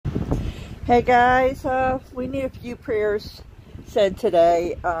Hey guys, we need a few prayers said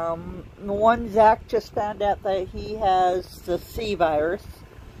today. One, Zach just found out that he has the C virus.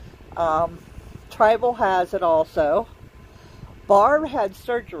 Tribal has it also. Barb had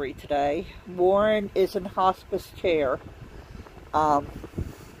surgery today. Warren is in hospice care.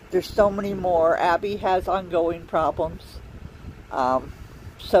 There's so many more. Abby has ongoing problems.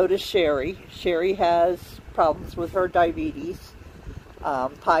 So does Sherry. Sherry has problems with her diabetes.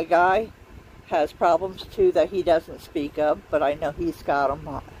 Pie Guy has problems too that he doesn't speak of, but I know he's got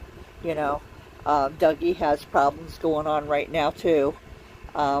them, you know. Dougie has problems going on right now too.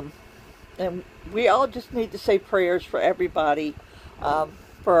 And we all just need to say prayers for everybody,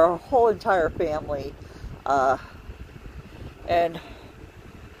 for our whole entire family. And,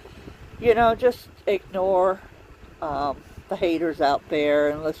 you know, just ignore the haters out there,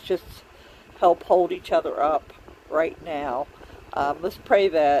 and let's just help hold each other up right now. Let's pray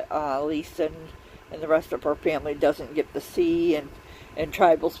that Lisa and the rest of her family doesn't get the C, and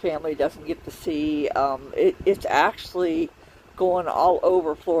Tribal's family doesn't get the C. It's actually going all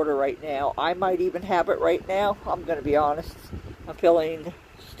over Florida right now. I might even have it right now. I'm going to be honest. I'm feeling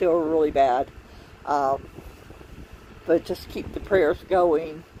still really bad. But just keep the prayers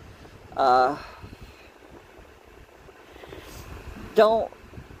going.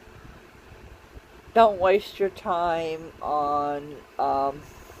 Don't waste your time on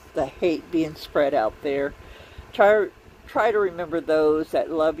the hate being spread out there. Try to remember those that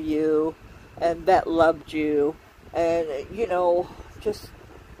love you and that loved you, and you know, just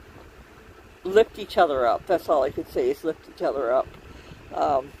lift each other up. That's all I could say, is lift each other up.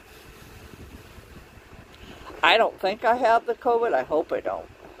 I don't think I have the COVID. I hope I don't.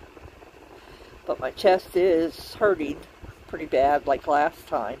 But my chest is hurting pretty bad like last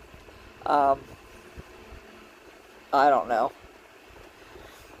time. I don't know.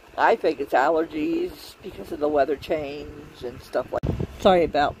 I think it's allergies because of the weather change and stuff like that. Sorry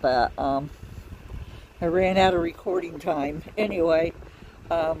about that. I ran out of recording time. Anyway,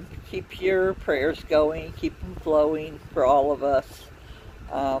 keep your prayers going. Keep them flowing for all of us.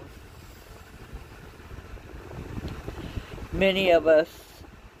 Many of us,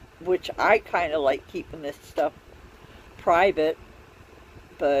 which I kind of like keeping this stuff private,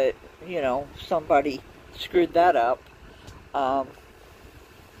 but, you know, somebody screwed that up. But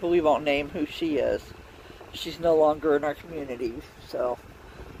we won't name who she is. She's no longer in our community, so.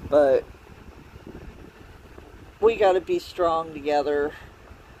 But we got to be strong together,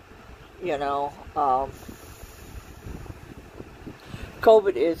 you know.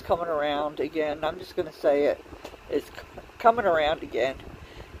 COVID is coming around again. I'm just going to say it. It's coming around again.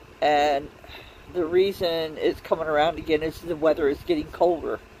 And the reason it's coming around again is the weather is getting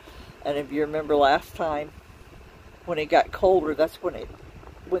colder. And if you remember last time, when it got colder, that's when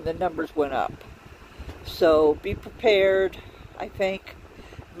the numbers went up. So be prepared. I think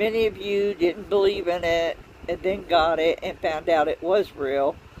many of you didn't believe in it and then got it and found out it was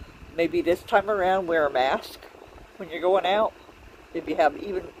real. Maybe this time around, wear a mask when you're going out. If you have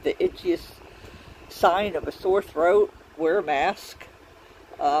even the itchiest sign of a sore throat, wear a mask,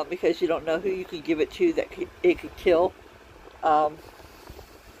 because you don't know who you could give it to that it could kill.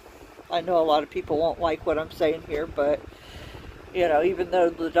 I know a lot of people won't like what I'm saying here, but, you know, even though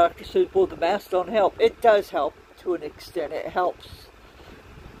the doctor said, well, the masks don't help, it does help to an extent. It helps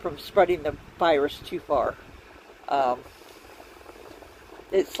from spreading the virus too far.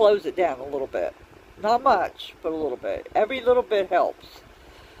 It slows it down a little bit. Not much, but a little bit. Every little bit helps.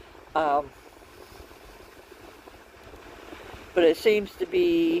 But it seems to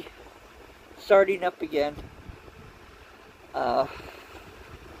be starting up again.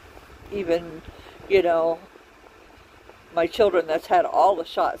 Even, you know, my children that's had all the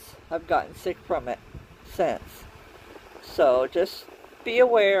shots have gotten sick from it since. So just be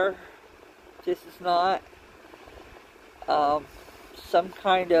aware. This is not some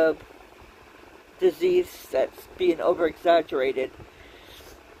kind of disease that's being over-exaggerated.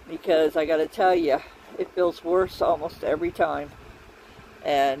 Because I gotta tell you, it feels worse almost every time.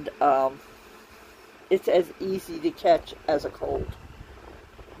 And it's as easy to catch as a cold.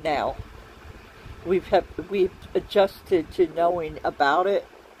 Now, we've adjusted to knowing about it,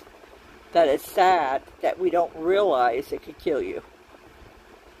 that it's sad that we don't realize it could kill you.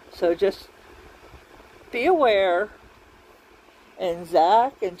 So just be aware. And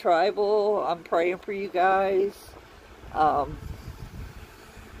Zach and Tribal, I'm praying for you guys.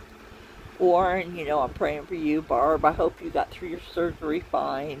 Warren, you know, I'm praying for you. Barb, I hope you got through your surgery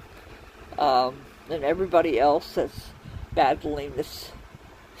fine. And everybody else that's battling this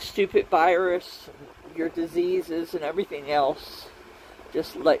stupid virus, your diseases and everything else.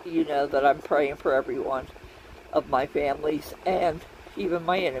 just let you know that I'm praying for everyone of my families and even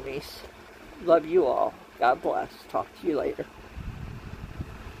my enemies. Love you all. God bless. Talk to you later.